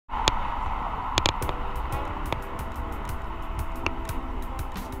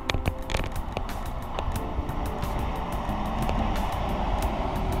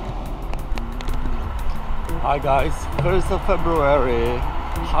Hi guys, 1st of February.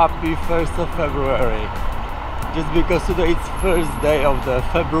 Happy 1st of February. Just because today it's first day of the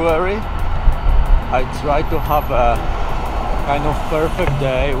February, I try to have a kind of perfect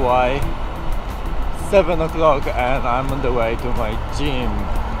day. Why? 7 o'clock and I'm on the way to my gym.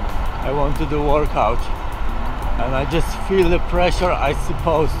 I want to do workout and I just feel the pressure I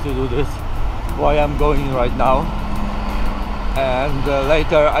supposed to do this. Why I'm going right now. And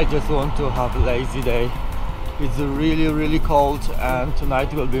later I just want to have a lazy day. It's really cold and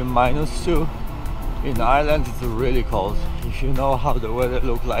tonight will be -2. In Ireland it's really cold. If you know how the weather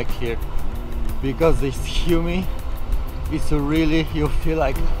look like here, because it's humid, it's really, you feel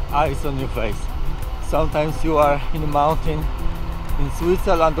like ice on your face. Sometimes you are in a mountain in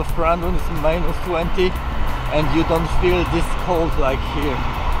Switzerland of Grande when it's -20 and you don't feel this cold like here.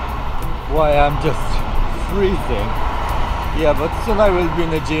 Why I'm just freezing. Yeah, but soon I will be in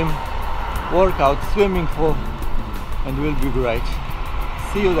the gym, workout, swimming pool, and will be great.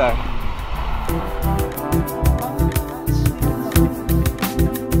 See you there.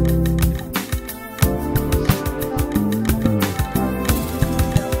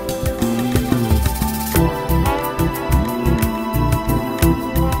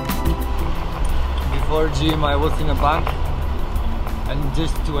 Before gym I was in a bank and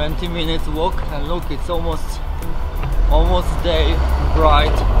just 20 minutes walk, and look, it's almost day,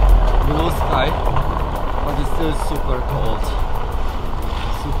 bright blue sky, but it's still super cold,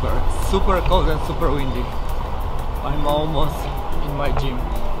 super cold and super windy. I'm almost in my gym.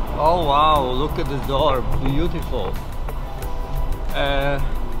 Oh wow, look at the door, beautiful.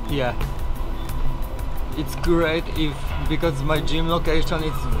 Yeah, it's great because my gym location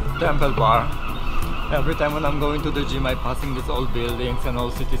is Temple Bar. Every time when I'm going to the gym I passing these old buildings and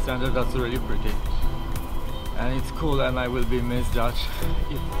old city center. That's really pretty. And it's cool, and I will be misjudged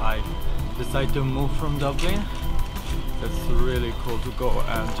if I decide to move from Dublin. That's really cool to go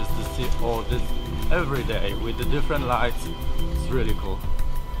and just to see all this every day with the different lights. It's really cool.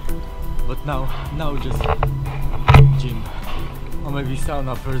 But now just gym, or maybe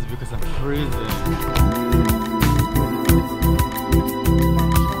sauna first because I'm freezing.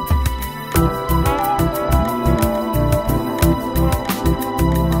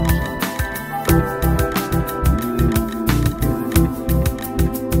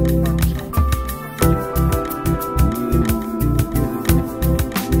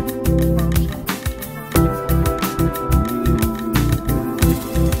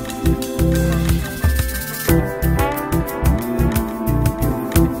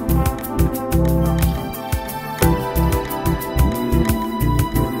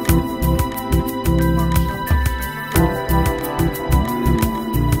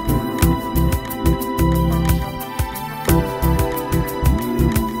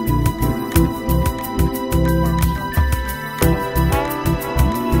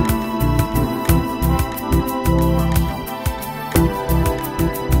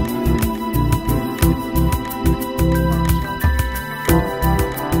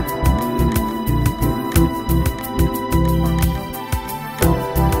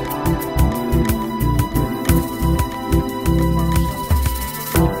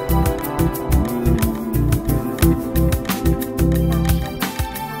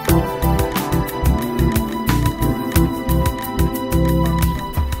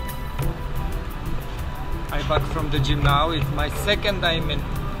 Back from the gym now. It's my second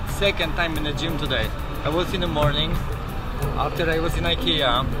time in the gym today. I was in the morning after I was in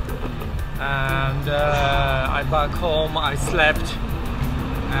IKEA, and I back home, I slept,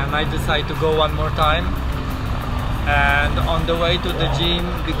 and I decided to go one more time. And on the way to the gym,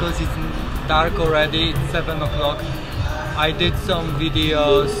 because it's dark already, it's 7 o'clock, I did some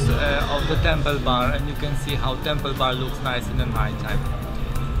videos of the Temple Bar, and you can see how Temple Bar looks nice in the night time.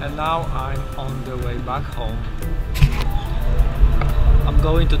 And now I'm on the way back home. I'm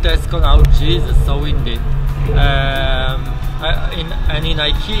going to Tesco now. Jesus, so windy. In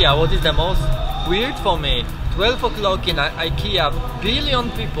IKEA, what is the most weird for me? 12 o'clock in IKEA, billion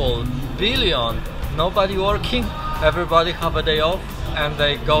people, nobody working, everybody have a day off, and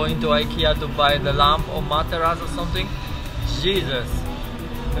they go into IKEA to buy the lamp or mattress or something. Jesus,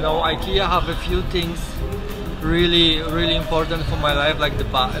 you know, IKEA have a few things really important for my life, like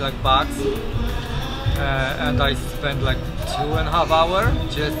bags, and I spent like 2.5 hours,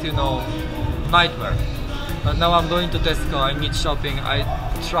 just, you know, nightmare. But now I'm going to Tesco, I need shopping. I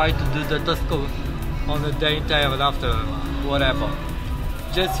try to do the Tesco on the daytime after, whatever.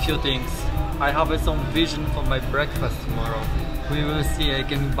 Just few things. I have some vision for my breakfast tomorrow. We will see, I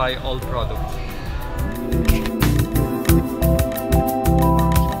can buy all products.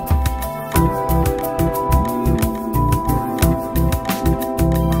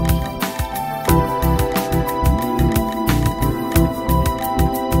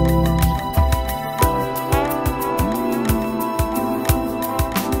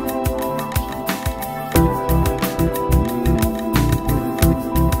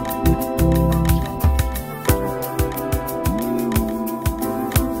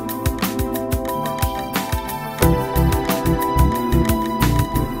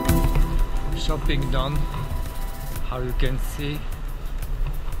 done. How you can see,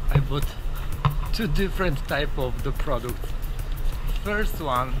 I bought two different type of the product. First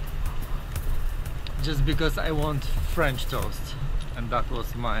one, just because I want French toast, and that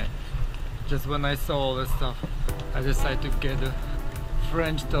was my, just when I saw all the stuff, I decided to get a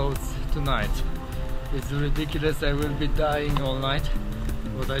French toast tonight. It's ridiculous, I will be dying all night,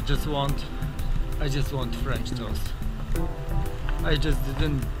 but I just want French toast. I just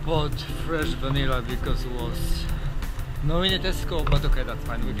didn't bought fresh vanilla because it was no in Tesco, but okay, that's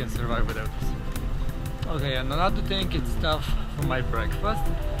fine, we can survive without this. Okay, and another thing, it's stuff for my breakfast,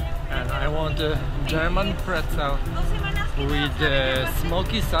 and I want a German pretzel with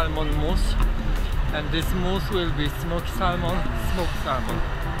smoky salmon mousse, and this mousse will be smoky salmon, smoked salmon,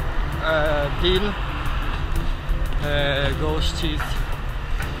 dill, ghost cheese,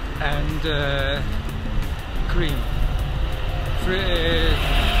 and cream.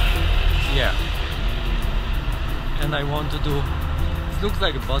 Yeah. And I want to do, it looks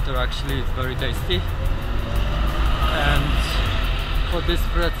like butter actually, it's very tasty. And for this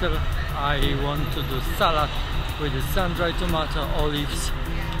pretzel I want to do salad with the sun-dried tomato, olives,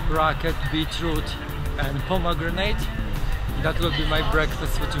 racket, beetroot and pomegranate. That will be my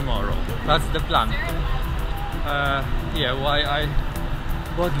breakfast for tomorrow. That's the plan. Yeah, why I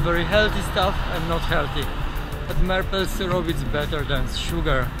bought very healthy stuff and not healthy. But maple syrup is better than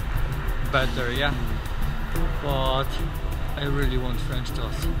sugar, better, yeah. But I really want French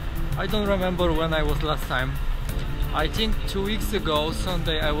toast. I don't remember when I was last time. I think 2 weeks ago,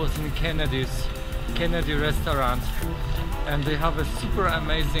 Sunday, I was in Kennedy restaurant, and they have a super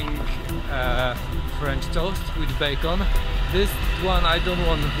amazing French toast with bacon. This one I don't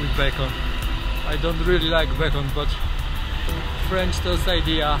want with bacon. I don't really like bacon, but French toast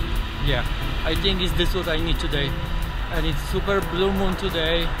idea, yeah. I think is this what I need today, and it's super blue moon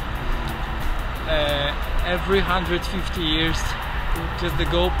today. Every 150 years, just the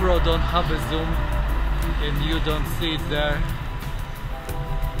GoPro don't have a zoom and you don't see it there,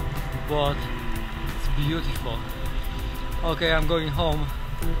 but it's beautiful. Okay, I'm going home.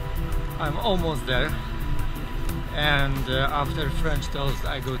 I'm almost there, and after French toast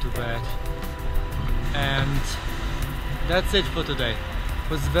I go to bed, and that's it for today.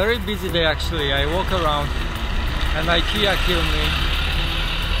 It was a very busy day actually. I walk around and IKEA killed me,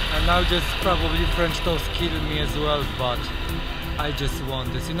 and now just probably French toast killed me as well, but I just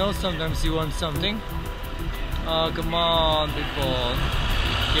want this. You know, sometimes you want something. Oh, come on, people.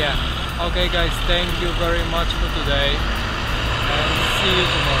 Yeah. Okay guys, thank you very much for today, and see you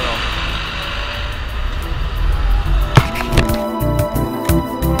tomorrow.